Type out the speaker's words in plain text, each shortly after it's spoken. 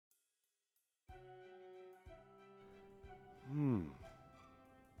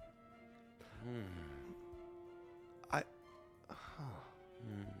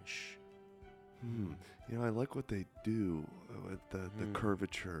I like what they do with the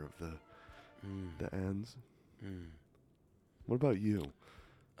curvature of the ends. What about you?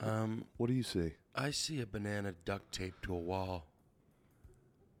 What do you see? I see a banana duct taped to a wall.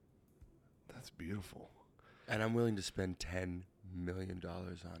 That's beautiful. And I'm willing to spend $10 million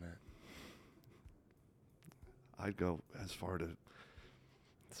on it. I'd go as far to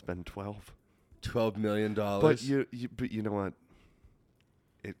spend 12. $12 million? But you know what?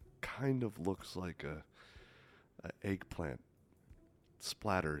 It kind of looks like a eggplant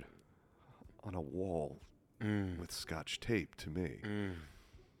splattered on a wall with Scotch tape to me.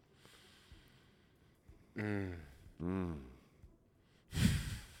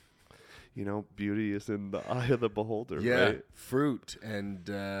 Beauty is in the eye of the beholder, right? Fruit and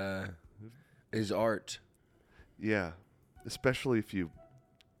is art. Yeah, especially if you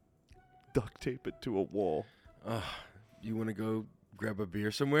duct tape it to a wall. You want to go grab a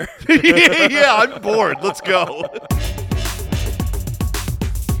beer somewhere? Yeah, I'm bored. Let's go.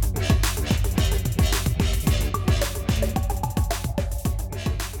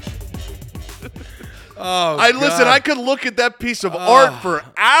 Listen, I could look at that piece of art for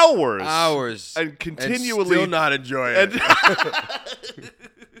hours. And continually. And still not enjoy it.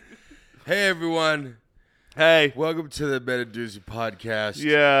 Hey, everyone. Hey. Welcome to the Better Doozy podcast.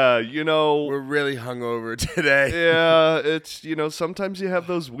 Yeah, we're really hungover today. Yeah, it's, sometimes you have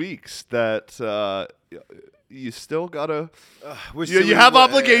those weeks that you still gotta. You have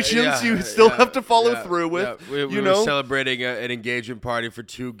obligations. You still have to follow through with. We were celebrating an engagement party for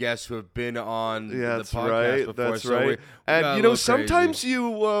two guests who have been on the podcast before. That's so right. And sometimes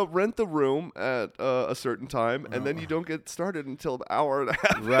you rent the room at a certain time, and then you don't get started until an hour and a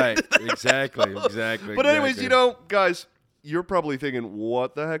half. Right. Exactly. But anyways, guys. You're probably thinking,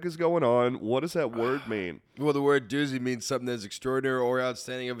 what the heck is going on? What does that word mean? Well, the word doozy means something that's extraordinary or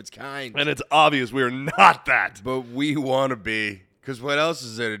outstanding of its kind. And it's obvious we are not that. But we want to be, because what else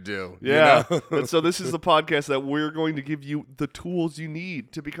is there to do? Yeah. And so this is the podcast that we're going to give you the tools you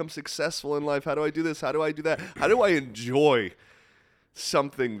need to become successful in life. How do I do this? How do I do that? How do I enjoy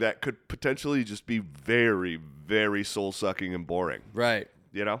something that could potentially just be very, very soul-sucking and boring? Right.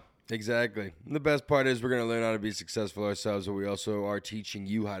 Exactly. And the best part is we're going to learn how to be successful ourselves, but we also are teaching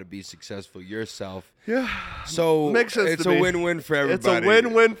you how to be successful yourself. Yeah. So makes sense it's to a me. Win-win for everybody. It's a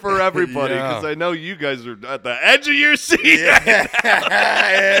win-win for everybody because I know you guys are at the edge of your seat.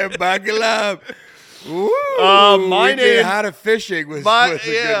 Yeah, buckle up. Woo. My name. How to fishing was a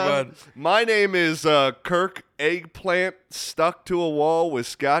good one. My name is Kirk Eggplant stuck to a wall with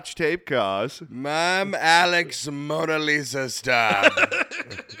Scotch tape cause. I'm Alex Mona Lisa Star.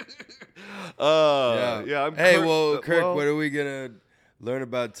 I'm Hey, Kirk, Kirk, what are we gonna learn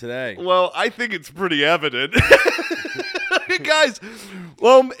about today? Well, I think it's pretty evident. Guys,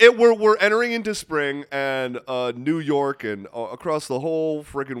 we're entering into spring, and New York and across the whole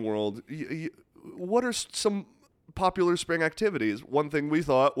freaking world. What are some popular spring activities? One thing we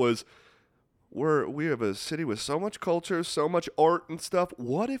thought was, we have a city with so much culture, so much art and stuff.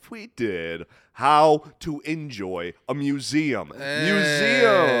 What if we did how to enjoy a museum?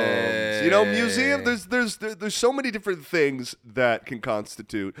 Museums. Museum. There's so many different things that can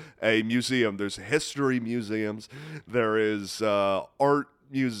constitute a museum. There's history museums. There is art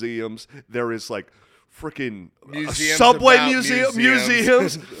museums. There is like freaking subway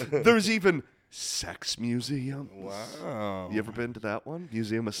museums. There's even sex museum. Wow. You ever been to that one?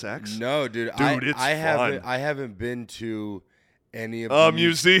 Museum of Sex? No, dude. It's fun. I haven't been to any of the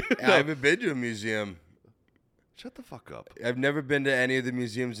museum. I haven't been to a museum. Shut the fuck up. I've never been to any of the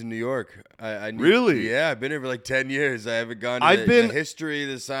museums in New York. Really? Yeah, I've been here for like 10 years. I haven't gone to the history,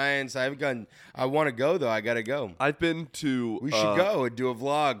 the science. I haven't gone. I want to go, though. I got to go. I've been to... We should go and do a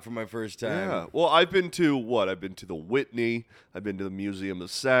vlog for my first time. Yeah. Well, I've been to what? I've been to the Whitney. I've been to the Museum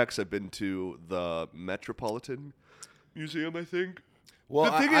of Sex. I've been to the Metropolitan Museum, I think. Well,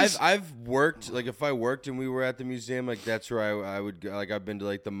 I've worked, like if I worked and we were at the museum, like that's where I would go. Like I've been to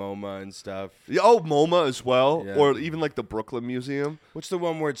like the MoMA and stuff. Yeah, MoMA as well. Yeah. Or even like the Brooklyn Museum. What's the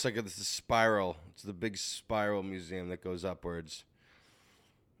one where it's like it's a spiral? It's the big spiral museum that goes upwards.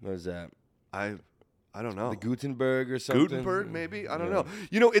 What is that? I don't know. The Gutenberg or something? Gutenberg, maybe? I don't know.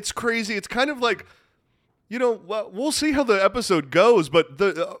 It's crazy. It's kind of like, we'll see how the episode goes, but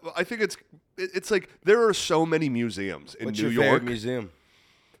I think it's like there are so many museums in New York. What's your favorite museum?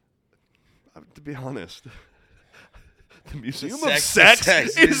 To be honest, the Museum of Sex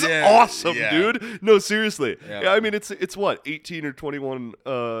is awesome, dude. No, seriously. Yeah, I mean, it's what, 18 or 21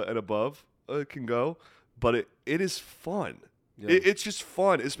 and above can go, but it is fun. Yeah. It's just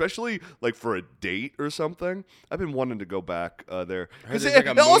fun, especially like for a date or something. I've been wanting to go back there. Heard there's like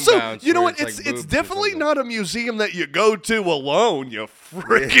a moon Also, bounce you know where what? it's like It's boobs or definitely something. not a museum that you go to alone. You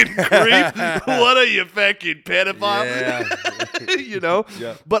freaking creep! What are you, fucking pedophile? Yeah. You know.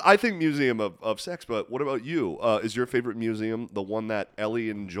 Yeah. But I think museum of sex. But what about you? Is your favorite museum the one that Ellie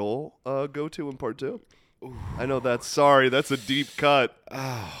and Joel go to in part 2? I know that's a deep cut.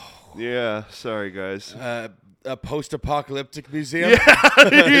 Oh. Yeah, sorry guys. A post-apocalyptic museum?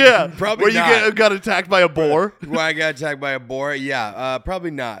 Yeah, Probably where not. you got attacked by a boar. Where I got attacked by a boar? Yeah, probably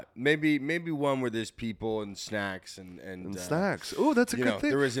not. Maybe one where there's people and snacks and Snacks. Oh, that's a you good know, thing.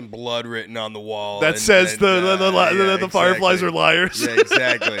 there isn't blood written on the wall That says the fireflies are liars. Yeah,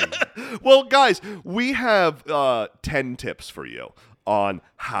 exactly. Well, guys, we have 10 tips for you on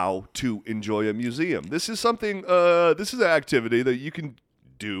how to enjoy a museum. This is something. This is an activity that you can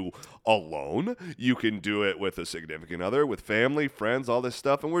do alone. You can do it with a significant other, with family, friends, all this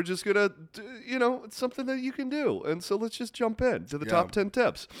stuff, and we're just gonna, it's something that you can do. And so let's just jump in to the top 10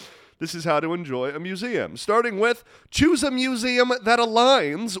 tips. This is how to enjoy a museum. Starting with, choose a museum that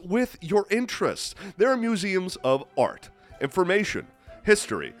aligns with your interests. There are museums of art, information,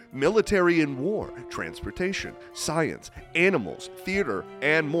 history, military and war, transportation, science, animals, theater,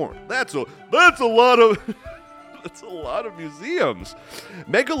 and more. That's a lot of that's a lot of museums.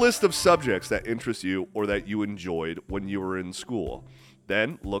 Make a list of subjects that interest you or that you enjoyed when you were in school.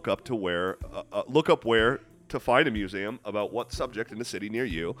 Then look up where to find a museum about what subject in a city near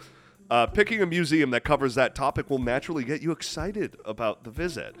you. Picking a museum that covers that topic will naturally get you excited about the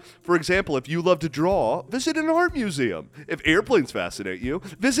visit. For example, if you love to draw, visit an art museum. If airplanes fascinate you,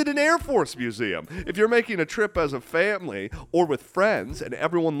 visit an Air Force museum. If you're making a trip as a family or with friends and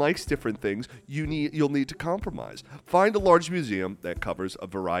everyone likes different things, you'll need to compromise. Find a large museum that covers a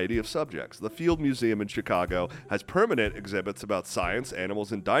variety of subjects. The Field Museum in Chicago has permanent exhibits about science,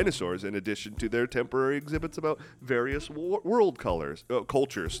 animals, and dinosaurs in addition to their temporary exhibits about various world cultures. I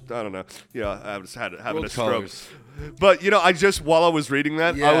don't know. Yeah, I was having World a stroke. colors. But while I was reading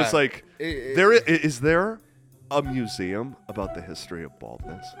that, I Yeah. was like, is there a museum about the history of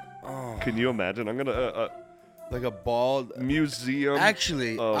baldness? Oh. Can you imagine? I'm gonna Like a bald. museum.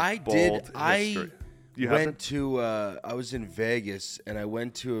 Actually, of I bald did. history. You went haven't? to. I was in Vegas and I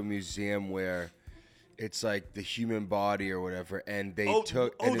went to a museum where it's like the human body or whatever, and they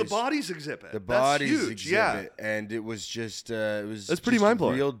took. And the bodies exhibit. The That's bodies huge. Yeah. exhibit, and it was just That's pretty just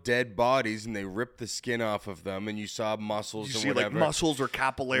mind-blowing. real dead bodies, and they ripped the skin off of them, and you saw muscles You or see whatever, like muscles or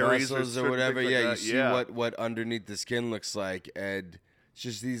capillaries muscles or certain whatever. things like Yeah, you that. see Yeah. what underneath the skin looks like, and it's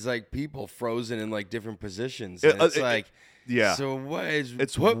just these like people frozen in like different positions. And it's like. Yeah. So what is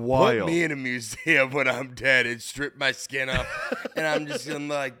It's put wild. me in a museum when I'm dead and strip my skin off, and I'm just gonna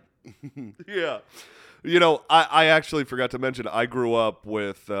like. Yeah. I actually forgot to mention, I grew up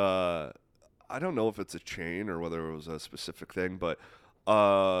with, I don't know if it's a chain or whether it was a specific thing, but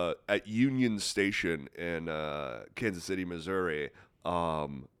at Union Station in Kansas City, Missouri,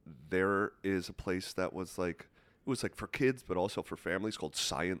 there is a place that was like, it was like for kids, but also for families, called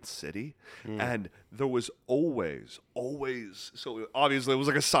Science City. And there was always, so obviously it was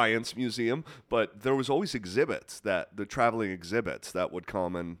like a science museum, but there was always the traveling exhibits that would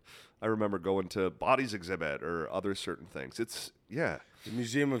come, and I remember going to Bodies exhibit or other certain things. The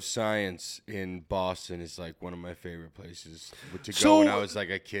Museum of Science in Boston is like one of my favorite places to go when I was like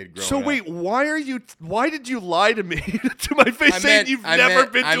a kid growing up. So wait, why did you lie to me to my face saying you've never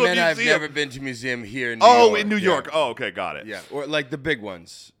been to a museum? I've never been to a museum here in New Oh, York. in New York. Oh, okay, got it. Yeah, or like the big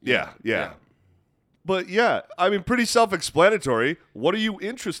ones. Yeah. But yeah, I mean, pretty self-explanatory. What are you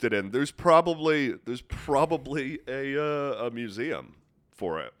interested in? There's probably a museum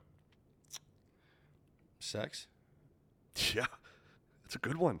for it. Sex? Yeah, it's a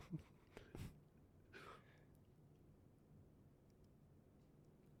good one.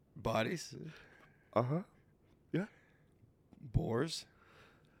 Bodies? Uh-huh. Yeah. Boars?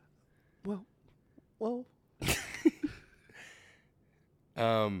 Well.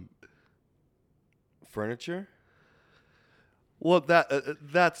 Furniture? Well,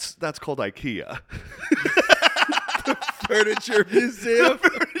 that's called IKEA. Furniture museum?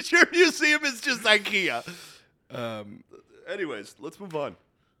 Furniture museum is just IKEA. Anyways, let's move on.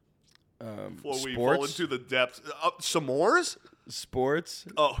 Before we fall Sports? into the depths. S'mores? Sports?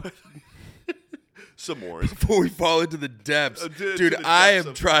 Oh. S'mores. Before we fall into the depths. To Dude, the I depths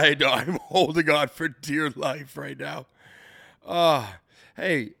am of- trying. I'm holding on for dear life right now.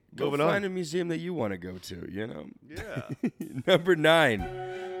 Hey, go Moving find on. a museum that you want to go to, you know? Yeah. Number 9.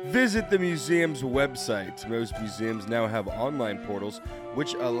 Visit the museum's website. Most museums now have online portals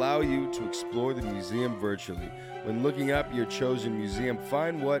which allow you to explore the museum virtually. When looking up your chosen museum,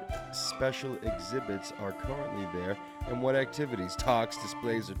 find what special exhibits are currently there and what activities, talks,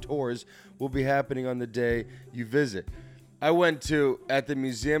 displays, or tours will be happening on the day you visit. I went at the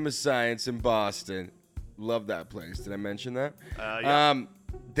Museum of Science in Boston. Love that place. Did I mention that? Yeah.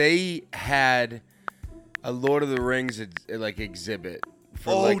 They had a Lord of the Rings exhibit.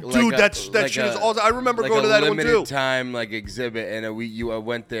 That shit is awesome. I remember going to that one too. Limited time exhibit, and I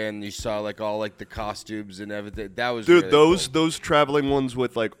went there and you saw all the costumes and everything. That was really those traveling ones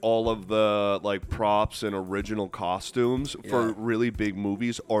with all of the props and original costumes for really big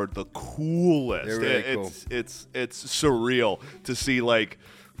movies are the coolest. They're really cool. It's surreal to see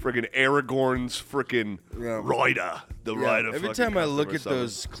freaking Aragorn's freaking rider. The rider. Every time I look at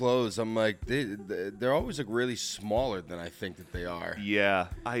those clothes, I'm like, they're always really smaller than I think that they are. Yeah,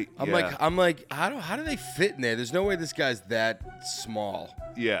 I'm like, how do they fit in there? There's no way this guy's that small.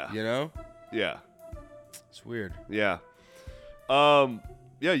 Yeah. You know? Yeah. It's weird. Yeah.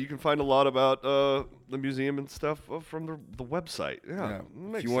 Yeah, you can find a lot about the museum and stuff from the website. Yeah.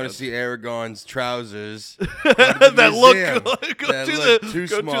 If you want to see Aragorn's trousers, that look too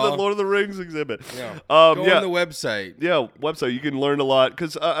go small. to the Lord of the Rings exhibit. Yeah. Go on the website. Yeah, website. You can learn a lot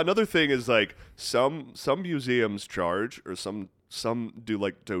because another thing is some museums charge or some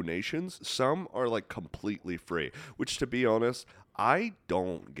do donations. Some are completely free, which to be honest, I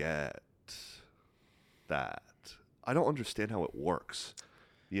don't get that. I don't understand how it works.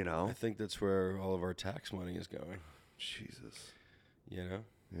 You know? I think that's where all of our tax money is going. Jesus. You know?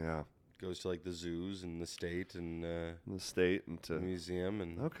 Yeah. Goes to the zoos and the state and the state and to the museum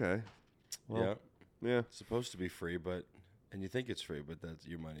and okay. Well, yeah. It's supposed to be free, and you think it's free, but that's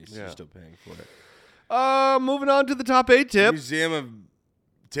your money, so you're still paying for it. Moving on to the top 8 tip. Museum of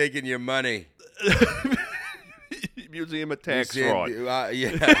taking your money. Museum of tax fraud.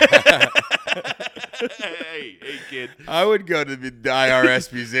 Yeah. hey, kid. I would go to the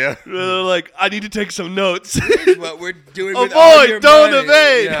IRS museum. I need to take some notes. What we're doing with all your Avoid, don't money.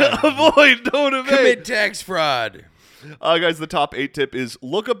 evade. Yeah. Avoid, don't evade. Commit tax fraud. Guys, the top 8 tip is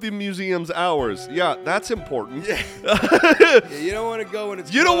look up the museum's hours. Yeah, that's important. Yeah. You don't want to go when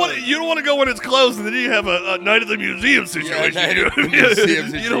it's you closed. You don't want to go when it's closed, and then you have a night at the museum situation. Night at the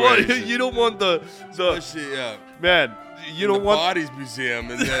museum situation. You don't want the Especially, man. You don't want bodies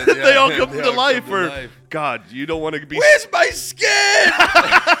museum, and then they all come to life. God, you don't want to be. Where's my skin?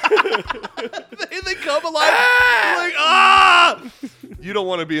 they come alive. You don't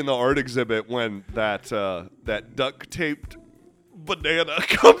want to be in the art exhibit when that duct taped banana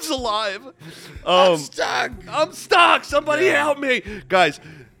comes alive. I'm stuck. Somebody help me, guys.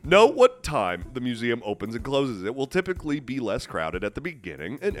 Know what time the museum opens and closes. It will typically be less crowded at the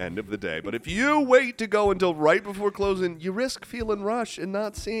beginning and end of the day. But if you wait to go until right before closing, you risk feeling rushed and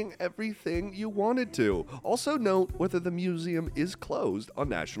not seeing everything you wanted to. Also note whether the museum is closed on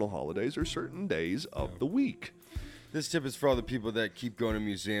national holidays or certain days of the week. This tip is for all the people that keep going to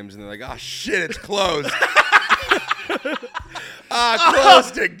museums and they're like, oh shit, it's closed.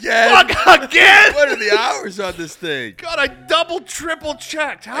 Closed again. Fuck again? What are the hours on this thing? God, I double, triple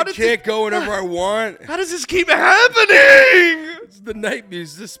checked. I can't go whenever I want. How does this keep happening? It's the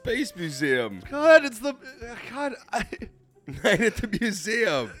the space museum. God, Night at the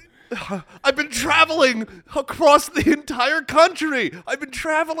museum. I've been traveling across the entire country. I've been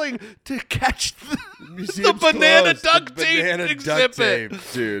traveling to catch the banana duct tape exhibit.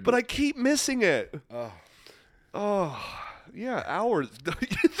 Dude. But I keep missing it. Oh, yeah, hours.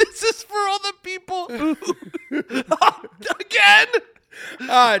 This is for all the people who... Again?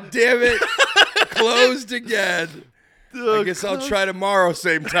 Damn it. Closed again. I guess I'll try tomorrow,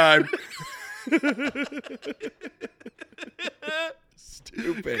 same time.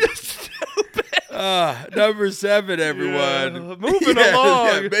 Stupid. Number 7, everyone. Yeah, moving along.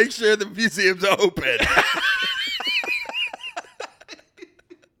 Yeah, make sure the museum's open.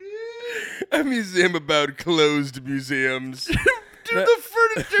 A museum about closed museums. Dude, the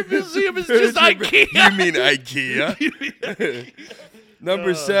furniture museum is just IKEA. You mean IKEA?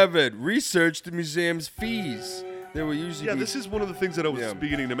 Number 7, research the museum's fees. There will usually be... this is one of the things that I was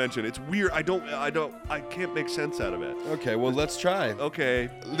beginning to mention. It's weird. I can't make sense out of it. Okay, well, let's try. Okay.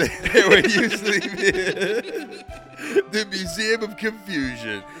 There will usually be the Museum of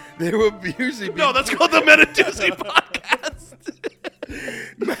Confusion. There will usually be... No, that's called the Men of Doozy podcast.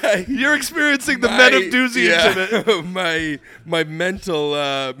 You're experiencing the Men of Doozy exhibit. my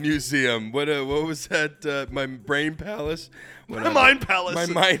mental museum. What was that? My brain palace? My mind palace. My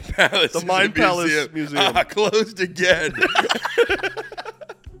mind palace. The Mind Palace Museum. Closed again.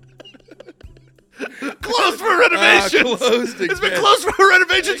 closed for renovations. It's been closed for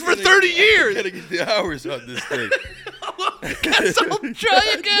renovations for 30 years. Gotta get the hours on this thing. Guess I'll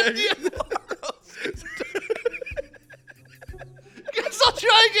try again tomorrow. Guess I'll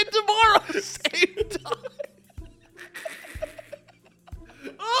try again tomorrow. Same time.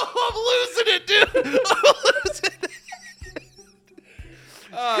 Oh, I'm losing it, dude. I'm losing it.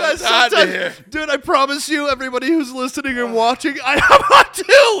 Guys, sometimes, dude, I promise you, everybody who's listening and watching, I'm not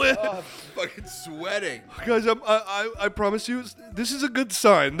doing. I'm fucking sweating. Guys, I promise you, this is a good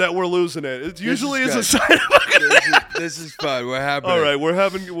sign that we're losing it. It usually is a sign. This is fun. We're happy. All right, we're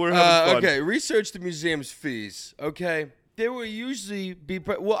having fun. Okay, research the museum's fees. Okay. There will usually be,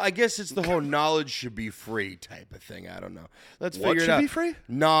 well, I guess it's the whole knowledge should be free type of thing. I don't know. Let's figure it out. What should be free?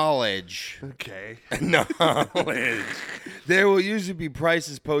 Knowledge. Okay. Knowledge. There will usually be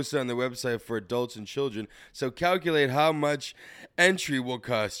prices posted on the website for adults and children, so calculate how much entry will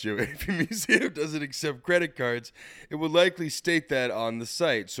cost you. If your museum doesn't accept credit cards, it will likely state that on the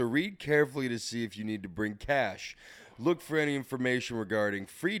site, so read carefully to see if you need to bring cash. Look for any information regarding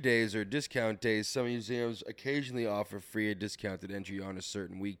free days or discount days. Some museums occasionally offer free or discounted entry on a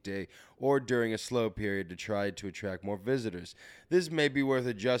certain weekday or during a slow period to try to attract more visitors. This may be worth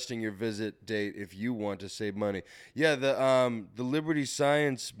adjusting your visit date if you want to save money. Yeah, the Liberty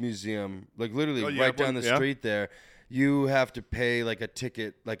Science Museum, like literally right down the street there, you have to pay like a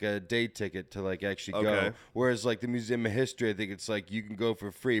ticket, like a day ticket to like actually go. Whereas like the Museum of History, I think it's like you can go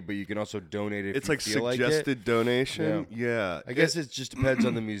for free, but you can also donate it if you feel like it. It's like suggested donation. Yeah. I guess it just depends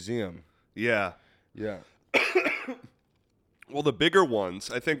on the museum. Yeah. Yeah. Well, the bigger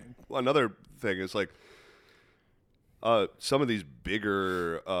ones, I think another thing is like some of these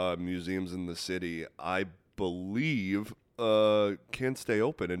bigger museums in the city, I believe can stay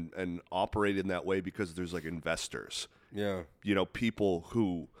open and operate in that way because there's like investors. Yeah. You know, people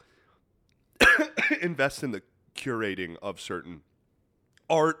who invest in the curating of certain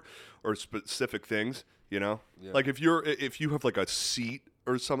art or specific things, you know? Yeah. Like if you have like a seat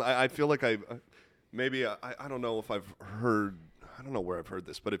or something, I feel like I don't know if I've heard, I don't know where I've heard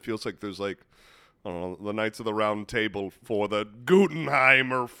this, but it feels like there's like, I don't know, the Knights of the Round Table for the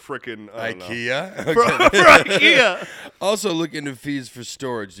Guggenheim or frickin' IKEA? Okay. For IKEA. Also, look into fees for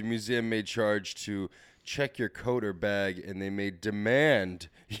storage. The museum may charge to check your coat or bag, and they may demand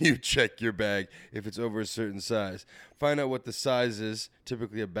you check your bag if it's over a certain size. Find out what the size is,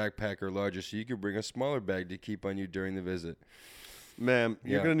 typically a backpack or larger, so you can bring a smaller bag to keep on you during the visit. Ma'am,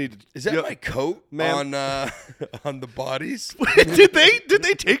 you're gonna need to. Is that my coat, ma'am? On the bodies? did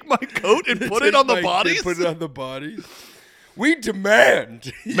they take my coat and put it on the bodies? Put it on the bodies. We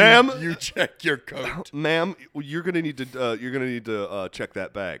demand, ma'am, you check your coat, ma'am. You're gonna need to check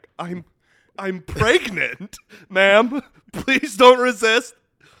that bag. I'm pregnant, ma'am. Please don't resist.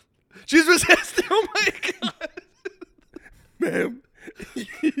 She's resisting. Oh my god, ma'am.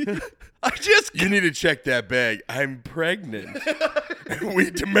 You need to check that bag. I'm pregnant. We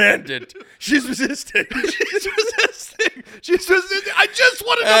demand it. She's resisting. She's resisting. I just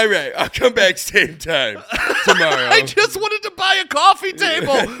wanted to... All right, I'll come back same time tomorrow. I just wanted to buy a coffee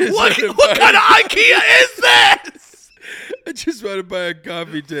table. What kind of IKEA is this? I just want to buy a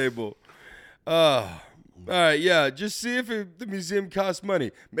coffee table. All right, yeah. Just see if the museum costs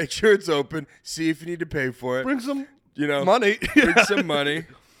money. Make sure it's open. See if you need to pay for it. Bring some money. Bring some money.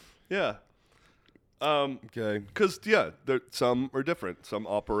 Yeah. Okay. Because, some are different. Some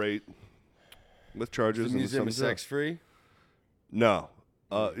operate with charges. Is the museum sex free? No.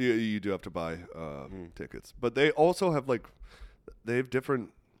 You do have to buy tickets. But they also have, they have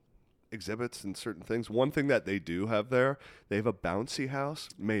different exhibits and certain things. One thing that they do have there, they have a bouncy house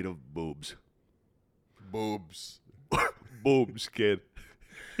made of boobs. Boobs, kid.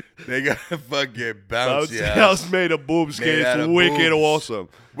 They got a fucking bouncy house made of boobs, kid. It's wicked awesome.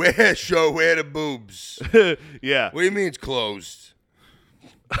 Where the boobs? Yeah. What do you mean it's closed?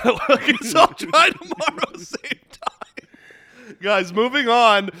 So I'll try tomorrow, same time. Guys, moving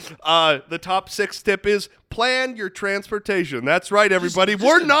on. The top 6 tip is plan your transportation. That's right, everybody.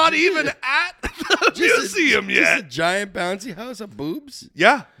 We're not even at the museum yet. Just a giant bouncy house of boobs?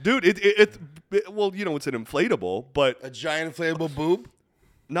 Yeah, dude. It's well, it's an inflatable, but a giant inflatable boob.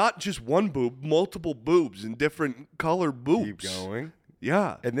 Not just one boob, multiple boobs in different color boobs. Keep going.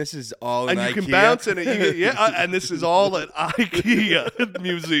 Yeah. And this is all in IKEA. And you can bounce in it. And this is all at IKEA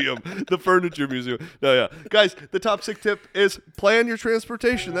Museum, the furniture museum. No, yeah. Guys, the top 6 tip is plan your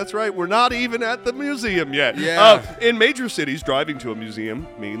transportation. That's right. We're not even at the museum yet. Yeah. In major cities, driving to a museum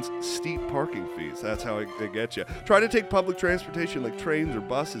means steep parking fees. That's how they get you. Try to take public transportation like trains or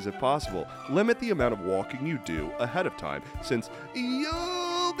buses if possible. Limit the amount of walking you do ahead of time, since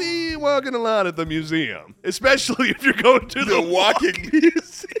you'll be walking a lot at the museum, especially if you're going to the walking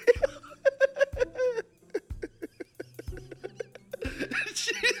museum.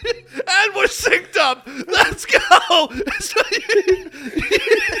 And we're synced up. Let's go.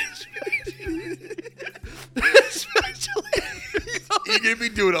 You're going to be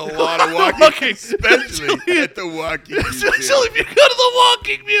doing a lot of walking, especially at the walking museum. Especially if you go to the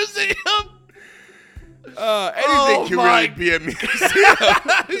walking museum. Anything can really be a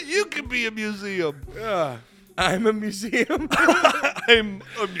museum. You can be a museum. I'm a museum. I'm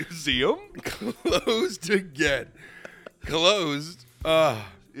a museum. Closed again. Closed.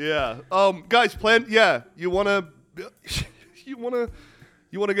 Yeah. Guys, plan. Yeah. You wanna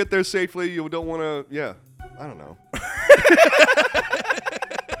get there safely. You don't wanna. Yeah. I don't know.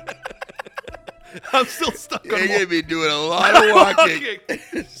 I'm still stuck on. You're gonna be doing a lot of walking,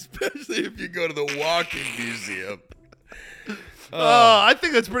 especially if you go to the walking museum. I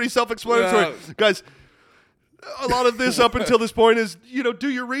think that's pretty self-explanatory, guys. A lot of this up until this point is, do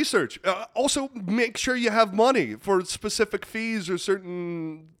your research. Also, make sure you have money for specific fees or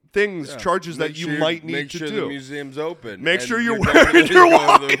certain things, charges that you might need to do. Make sure the museum's open. Make sure you're wearing your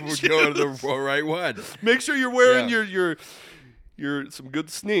walking shoes. Go to the right one. Make sure you're wearing your some good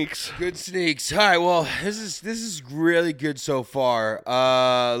sneaks. Good sneaks. All right. Well, this is really good so far.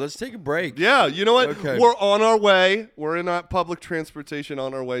 Let's take a break. Yeah. You know what? Okay. We're on our way. We're in public transportation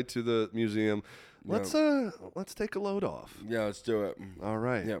on our way to the museum. Let's take a load off. Yeah, let's do it. All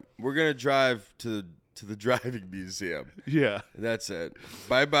right. Yeah, we're gonna drive to the driving museum. Yeah, that's it.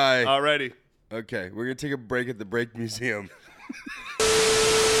 Bye bye. Alrighty. Okay, we're gonna take a break at the Brake Museum.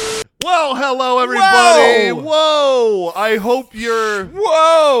 Well, hello everybody. Whoa! I hope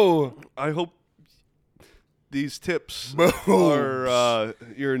these tips are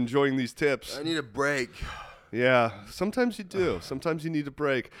you're enjoying these tips. I need a break. Yeah, sometimes you do. Sometimes you need a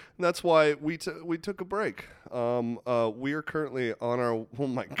break, and that's why we took a break. We are currently on our. Oh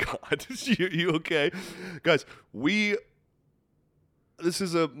my God, you okay, guys? This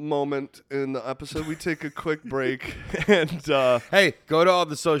is a moment in the episode. We take a quick break, and hey, go to all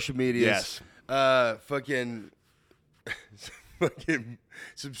the social medias. Yes. Fucking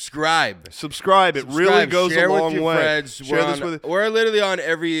subscribe. It really goes Share a long with your way. Friends. We're literally on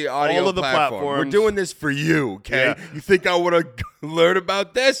every audio all of the platforms. We're doing this for you, okay? Yeah. You think I want to learn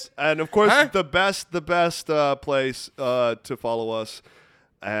about this? And of course, the best place to follow us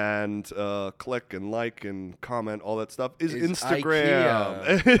and click and like and comment, all that stuff is Instagram.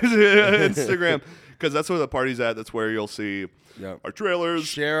 Instagram, because that's where the party's at. That's where you'll see our trailers.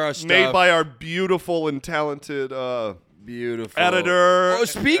 Share our stuff. Made by our beautiful and talented beautiful editor. Oh,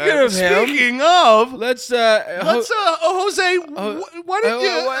 speaking of him, let's Jose, why don't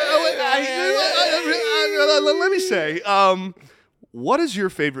you let me say, what is your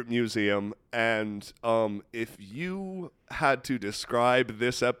favorite museum? And if you had to describe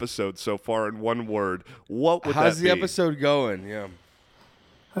this episode so far in one word, what would how's that the be? episode going? Yeah,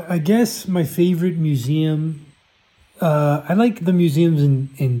 I guess my favorite museum. I like the museums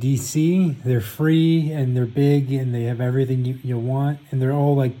in D.C. They're free and they're big and they have everything you want and they're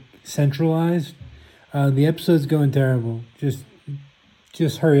all like centralized. The episode's going terrible.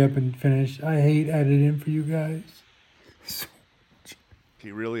 Just hurry up and finish. I hate editing for you guys.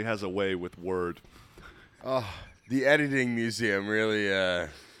 He really has a way with word. Oh, the editing museum really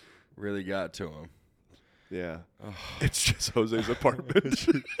got to him. Yeah, it's just Jose's apartment.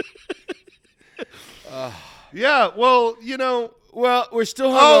 Yeah, well, we're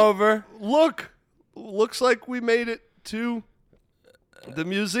still hungover. Looks like we made it to the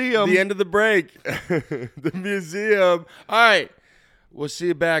museum. The end of the break. The museum. All right, we'll see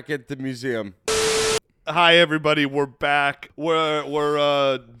you back at the museum. Hi, everybody. We're back.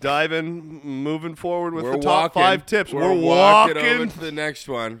 We're diving, moving forward with the top 5 tips. We're walking over to the next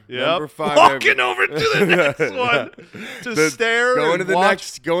one. Yep. Number 5. Walking over to the next one stare. Going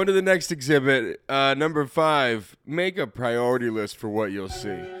to the next exhibit. Number 5. Make a priority list for what you'll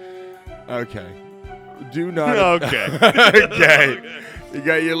see. Okay. Do not. Okay. Okay. You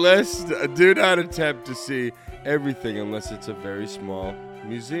got your list. Do not attempt to see everything unless it's a very small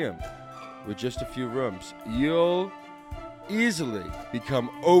museum with just a few rooms. You'll easily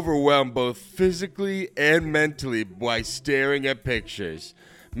become overwhelmed both physically and mentally by staring at pictures.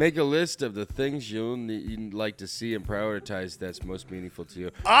 Make a list of the things you'd like to see and prioritize that's most meaningful to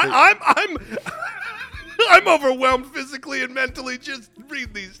you. I'm overwhelmed physically and mentally just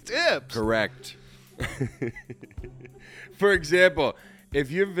read these tips. Correct. For example, If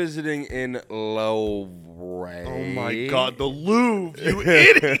you're visiting in Louvre, Oh my God, the Louvre, you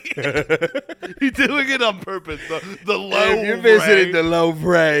idiot! You're doing it on purpose. The Louvre. if you're visiting the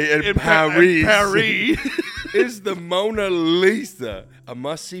Louvre in Paris, Paris. is the Mona Lisa a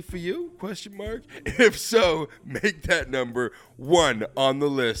must-see for you? Question mark. If so, make that number 1 on the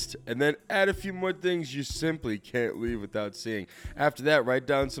list, and then add a few more things you simply can't leave without seeing. After that, write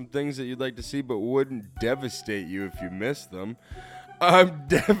down some things that you'd like to see but wouldn't devastate you if you missed them. I'm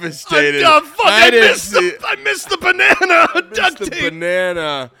devastated. I missed the banana. Duct the tape.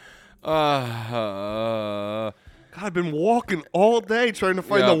 banana. God, I've been walking all day trying to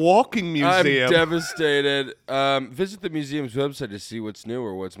find Yeah. the walking museum. I'm devastated. Visit the museum's website to see what's new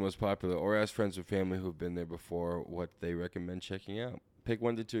or what's most popular, or ask friends or family who've been there before what they recommend checking out. Pick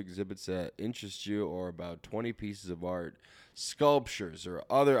 1 to 2 exhibits that interest you, or about 20 pieces of art, sculptures, or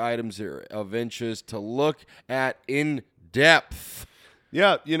other items that are of interest to look at in depth.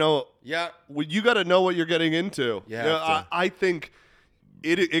 Yeah, Yeah. you got to know what you're getting into. You have to. I think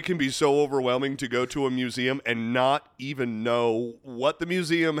it can be so overwhelming to go to a museum and not even know what the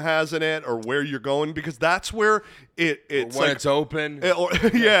museum has in it or where you're going, because that's where it's when like, it's open.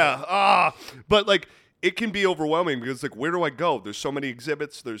 But like it can be overwhelming because like, where do I go? There's so many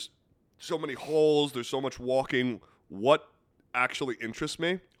exhibits. There's so many holes. There's so much walking. What actually interests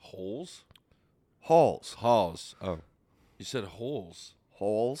me? Holes? Halls. Oh. You said holes.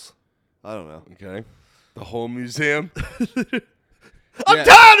 Holes? I don't know. Okay. The whole museum. I'm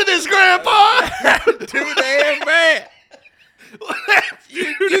tired of this, Grandpa! 2 damn man.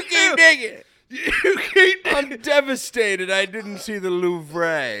 You keep digging. You keep I'm devastated I didn't see the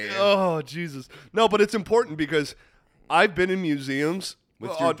Louvre. Oh, Jesus. No, but it's important because I've been in museums With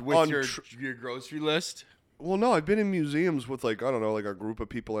on your grocery list? well, no, I've been in museums with like, I don't know, like a group of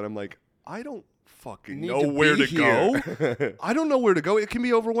people, and I'm like, I don't fucking Need know to where be to go. I don't know where to go. It can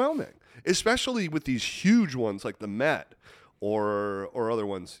be overwhelming, especially with these huge ones like the Met or other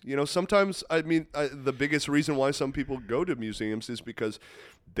ones. Sometimes, the biggest reason why some people go to museums is because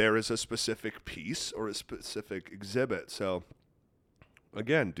there is a specific piece or a specific exhibit. So,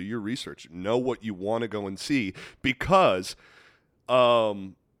 again, do your research. Know what you want to go and see, because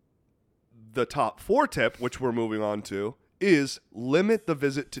the top 4 tip, which we're moving on to, is limit the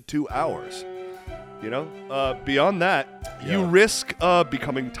visit to 2 hours. Beyond that, you risk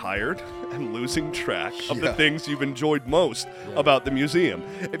becoming tired and losing track of the things you've enjoyed most about the museum.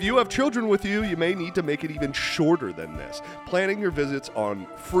 If you have children with you, you may need to make it even shorter than this. Planning your visits on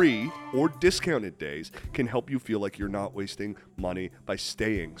free or discounted days can help you feel like you're not wasting money by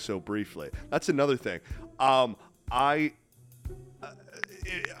staying so briefly. That's another thing. I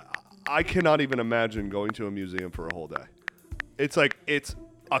cannot even imagine going to a museum for a whole day. It's a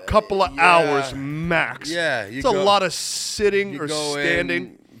couple of hours max. Yeah, it's a lot of sitting or go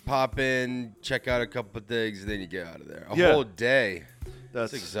standing. Pop in, check out a couple of things, and then you get out of there. A Yeah. whole day.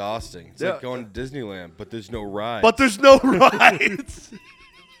 That's That's exhausting. It's Yeah. like going to Disneyland, but there's no rides. But there's no rides.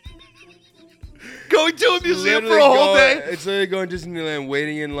 Going to a museum for a whole day, It's literally going to Disneyland,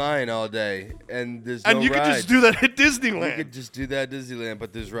 waiting in line all day, and there's no and you rides. can just do that at You Disneyland. could just do that at Disneyland,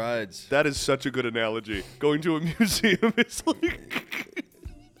 but there's rides. That is such a good analogy. Going to a museum is like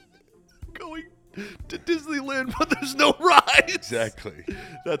going to Disneyland, but there's no rides. Exactly.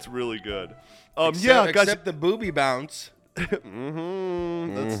 That's really good. Except, guys. except the booby bounce. That's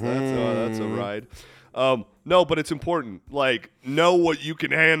a ride. No, but it's important. Like, know what you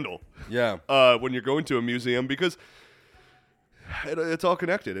can handle. Yeah. When you're going to a museum, because it's all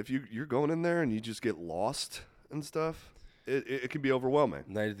connected. If you're going in there and you just get lost and stuff, it can be overwhelming.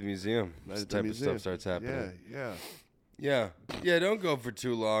 Night at the museum. This type of stuff starts happening. Yeah. Yeah, don't go for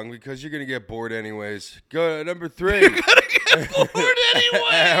too long because you're going to get bored anyways. Go to number 3. You're gonna get bored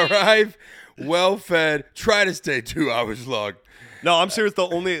anyway. Arrive well-fed. Try to stay 2 hours long. No, I'm serious.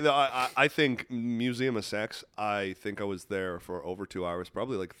 I think Museum of Sex, I think I was there for over 2 hours,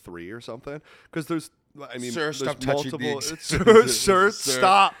 probably like 3 or something. Because Sir, stop touching the exhibits. Sir,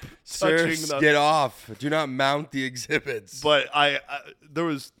 stop Sir, touching them. get off. Do not mount the exhibits. But there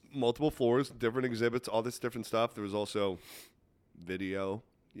was multiple floors, different exhibits, all this different stuff. There was also video,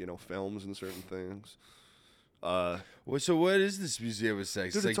 films and certain things. So what is this Museum of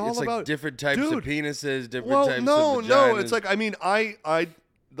Sex? Dude, it's it's all like about- different types of dude, penises, different Well, types no, of vaginas. it's like, I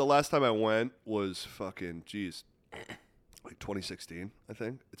the last time I went was fucking, like 2016, I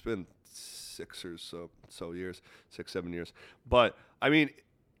think. It's been 6 or so years, 6-7 years. But is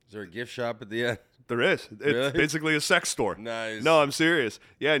there a gift shop at the end? there is. It's Really? basically a sex store. Nice. No, I'm serious.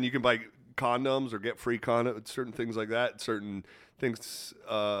 Yeah, and you can buy condoms or get free condoms, certain things like that. Certain things.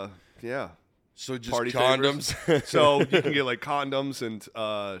 Yeah. So just party condoms. favors. So you can get like condoms and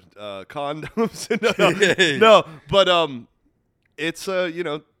condoms. No, but it's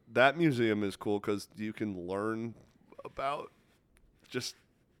that museum is cool because you can learn about just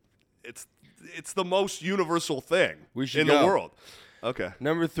it's the most universal thing in the world. Okay.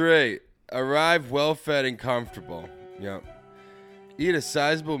 Number 3, arrive well fed and comfortable. Yep. Eat a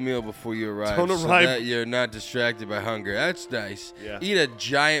sizable meal before you arrive so that you're not distracted by hunger. That's nice. Yeah. Eat a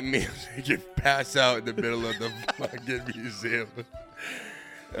giant meal so you can pass out in the middle of the fucking museum.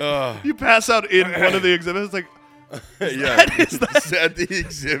 You pass out in one of the exhibits. It's like, is that the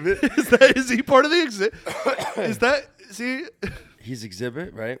exhibit? Is he part of the exhibit? Is he? He's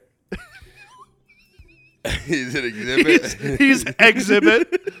exhibit, right? He's an exhibit. He's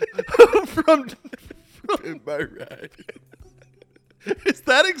exhibit from my ride. Is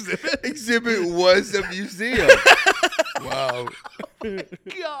that exhibit? Exhibit was a museum. Wow.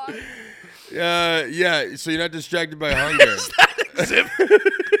 God. Yeah. So you're not distracted by hunger. Is that exhibit?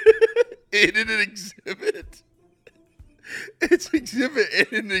 In an exhibit. It's exhibit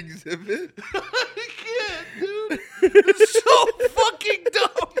in an exhibit. I can't, dude. It's so fucking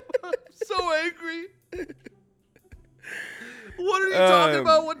dumb. I'm so angry. What are you talking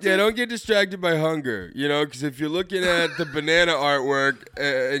about? Don't get distracted by hunger, because if you're looking at the banana artwork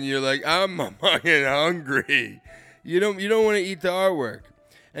and you're like, I'm fucking hungry, you don't want to eat the artwork.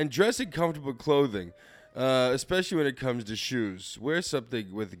 And dress in comfortable clothing, especially when it comes to shoes. Wear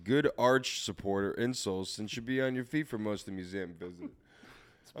something with good arch support or insoles since you'll be on your feet for most of the museum visit.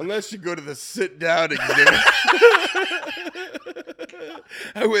 Unless you go to the sit-down exhibit.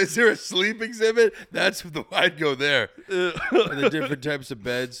 Is there a sleep exhibit? I'd go there. The different types of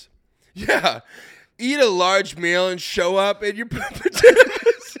beds. Yeah. Eat a large meal and show up in your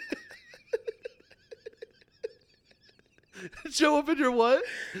pajamas. Show up in your what?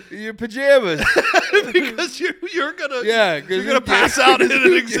 Your pajamas. Because you're gonna you're gonna pass out in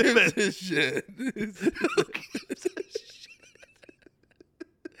an exhibit. Shit.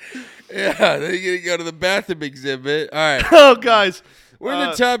 Yeah, then you're gonna go to the bathroom exhibit. All right. Oh, guys. We're in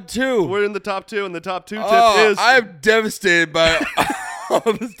the top 2. We're in the top 2, and the top 2 tip is... I'm devastated by all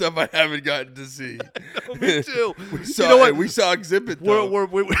the stuff I haven't gotten to see. No, me too. We saw Exhibit, though.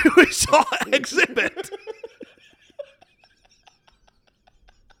 We saw Exhibit.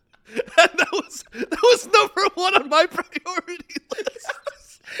 And that was number 1 on my priority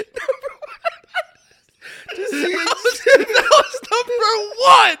list. Number 1. To see that was number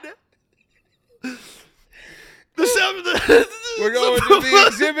 1. We're going to the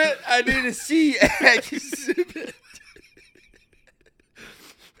exhibit. I need to see exhibit.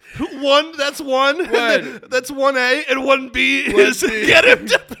 1, that's 1. That's 1A, and 1B is get him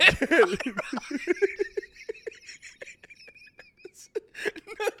to pay.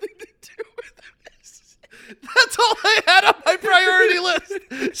 Nothing to do with this. That's all I had on my priority list.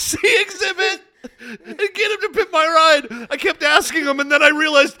 See Exhibit and get him to pimp my ride. I kept asking him, and then I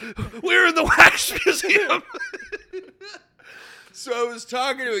realized we were in the Wax Museum. So I was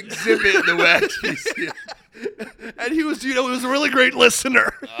talking to Exhibit in the Wax Museum. And he was, he was a really great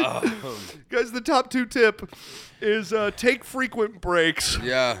listener. Guys, the top 2 tip is take frequent breaks.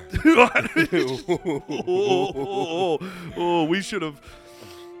 Yeah. We should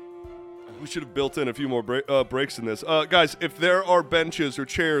have built in a few more breaks in this. Guys, if there are benches or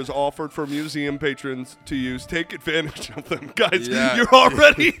chairs offered for museum patrons to use, take advantage of them. Guys, you're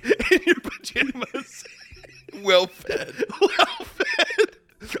already in your pajamas. Well fed.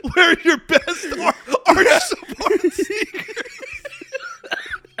 Wear your best arch support sneakers.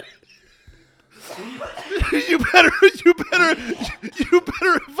 You better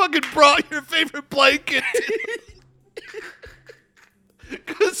fucking brought your favorite blanket.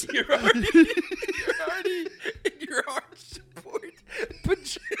 Because you're already in your arch support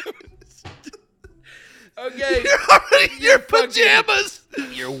pajamas. Okay. You're already in your pajamas.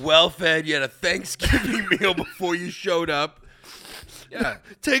 You're well fed. You had a Thanksgiving meal before you showed up. Yeah.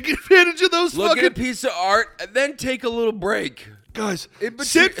 Take advantage of those Look at a piece of art and then take a little break. Guys,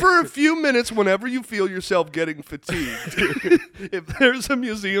 sit for a few minutes whenever you feel yourself getting fatigued. If there's a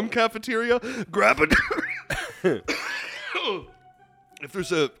museum cafeteria, grab a... If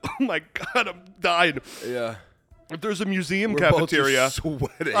there's a... Oh my God, I'm dying. Yeah. If there's a museum We're cafeteria... both just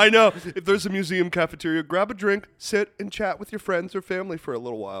sweating. I know. If there's a museum cafeteria, grab a drink, sit and chat with your friends or family for a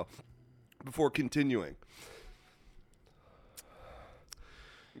little while before continuing.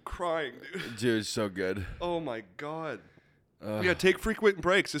 I'm crying, dude. Dude, it's so good. Oh my God. Yeah, take frequent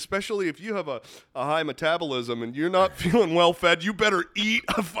breaks, especially if you have a high metabolism and you're not feeling well fed. You better eat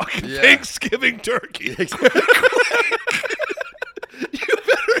a fucking Thanksgiving turkey. You better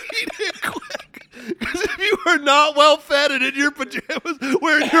eat it quick. are not well fed and in your pajamas,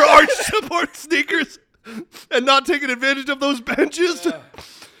 wearing your arch support sneakers, and not taking advantage of those benches,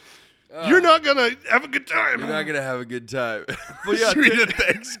 you're not gonna have a good time. You're not gonna have a good time. But yeah, Eat a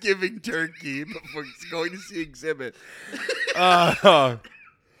Thanksgiving turkey before going to see Exhibit.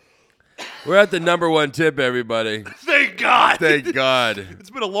 We're at the number one tip, everybody. Thank God. Thank God. It's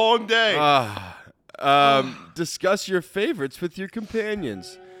been a long day. Discuss your favorites with your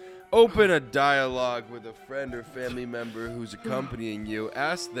companions. Open a dialogue with a friend or family member who's accompanying you.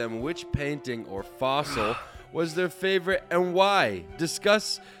 Ask them which painting or fossil was their favorite and why.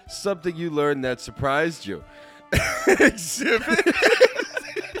 Discuss something you learned that surprised you. Exhibit.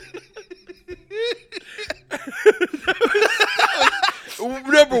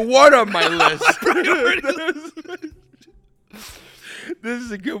 Number one on my list. This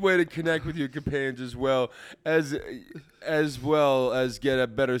is a good way to connect with your companions as well as get a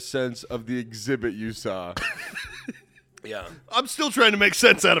better sense of the exhibit you saw. Yeah, I'm still trying to make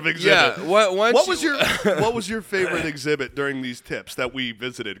sense out of Exhibit. Yeah, what was your favorite exhibit during these tips that we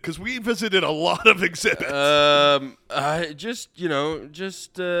visited? Because we visited a lot of exhibits. I just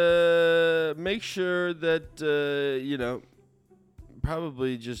make sure that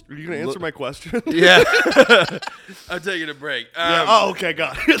probably just. Are you going to answer my question? Yeah, I'm taking a break. Yeah. Oh, okay,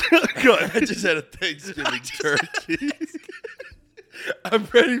 got it. Good. I just had a Thanksgiving turkey. I'm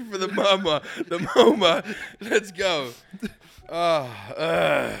ready for the mama. The MoMA. Let's go.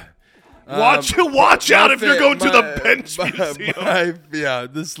 Watch out if you're going to the bench museum.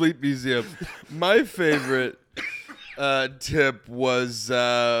 The sleep museum. My favorite tip was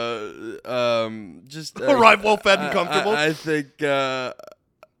just arrive well fed and comfortable. I think going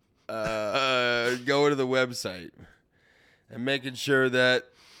to the website and making sure that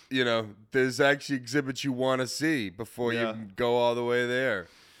there's actually exhibits you want to see before you go all the way there.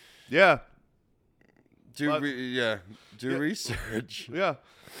 Yeah. Do research. Yeah.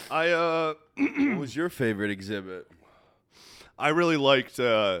 What was your favorite exhibit? I really liked.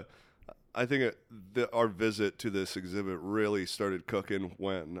 I think our visit to this exhibit really started cooking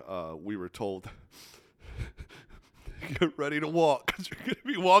when we were told, get ready to walk because you're going to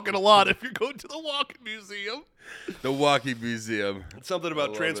be walking a lot if you're going to the walking museum. The walking museum. It's something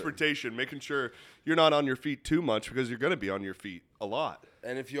about transportation, making sure you're not on your feet too much because you're going to be on your feet a lot.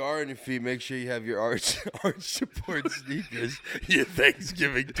 And if you are on your feet, make sure you have your arch support sneakers. Your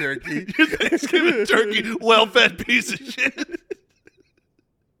Thanksgiving turkey. Your Thanksgiving turkey, well-fed piece of shit.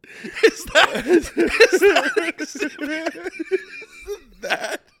 Is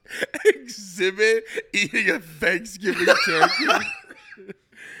that exhibit eating a Thanksgiving turkey?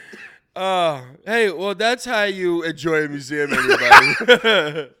 Hey, well, that's how you enjoy a museum,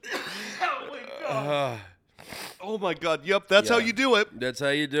 everybody. Oh my God! Yep, that's how you do it. That's how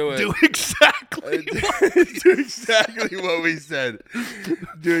you do it. Do exactly. Do exactly what we said.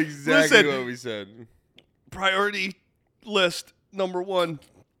 Do exactly what we said. Priority list number one.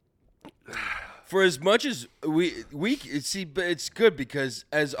 For as much as we see, but it's good because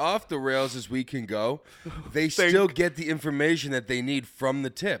as off the rails as we can go, they still get the information that they need from the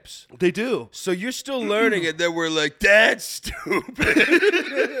tips. They do. So you're still learning it. That we're like, that's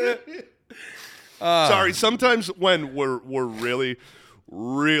stupid. Sorry. Sometimes when we're really,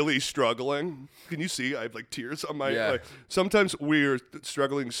 really struggling, can you see? I have like tears on my. Yeah. Sometimes we're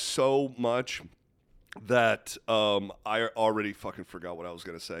struggling so much that I already fucking forgot what I was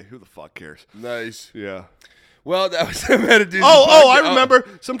gonna say. Who the fuck cares? Nice. Yeah. Well, that was a meditation. I remember.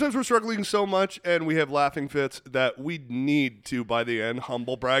 Sometimes we're struggling so much and we have laughing fits that we need to, by the end,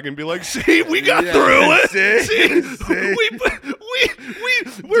 humble brag and be like, "See, we got through it.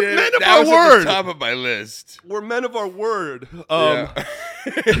 We're men of our word." At the top of my list. We're men of our word.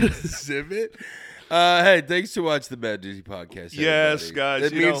 Exhibit. Hey, thanks to watch the Mad Dizzy podcast. Yes, everybody.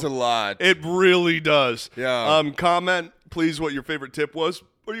 guys. It means a lot. It really does. Yeah. Comment, please, what your favorite tip was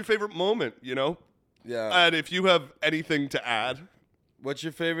or your favorite moment, Yeah. And if you have anything to add. What's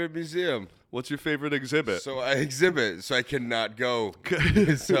your favorite museum? What's your favorite exhibit? So I exhibit, so I cannot go.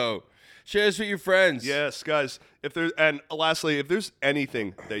 So share this with your friends. Yes, guys. Lastly, if there's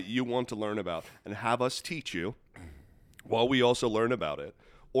anything that you want to learn about and have us teach you while we also learn about it,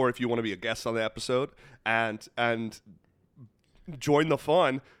 or if you want to be a guest on the episode and join the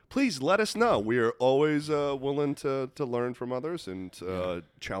fun, please let us know. We are always willing to learn from others and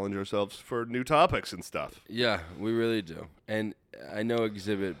challenge ourselves for new topics and stuff. Yeah, we really do. And I know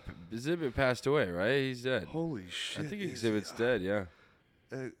Exhibit passed away, right? He's dead. Holy shit. I think Exhibit's dead, yeah.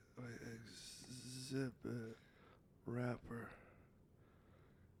 Exhibit rapper.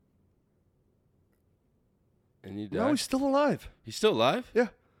 And he died? No, he's still alive. He's still alive? Yeah.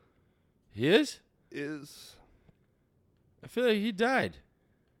 He is? Is I feel like he died.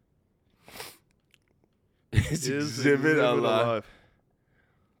 Is Is Exhibit alive?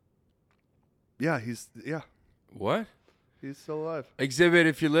 Yeah, What? he's still alive. Exhibit,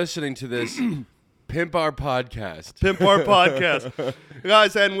 if you're listening to this, pimp our podcast. Pimp our podcast.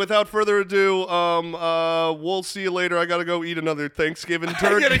 Guys, and without further ado, we'll see you later. I gotta go eat another Thanksgiving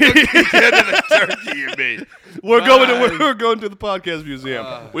turkey. the turkey, you mean? We're going to the podcast museum.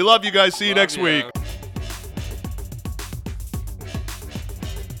 We love you guys. See you next week.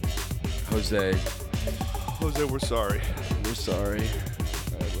 Jose, We're sorry. we're sorry.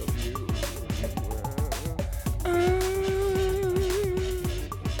 I love you.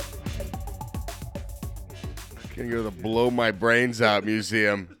 Gonna go to the Blow My Brains Out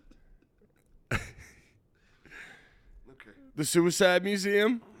Museum. Okay. The Suicide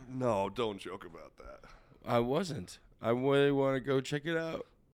Museum? No, don't joke about that. I wasn't. I really want to go check it out.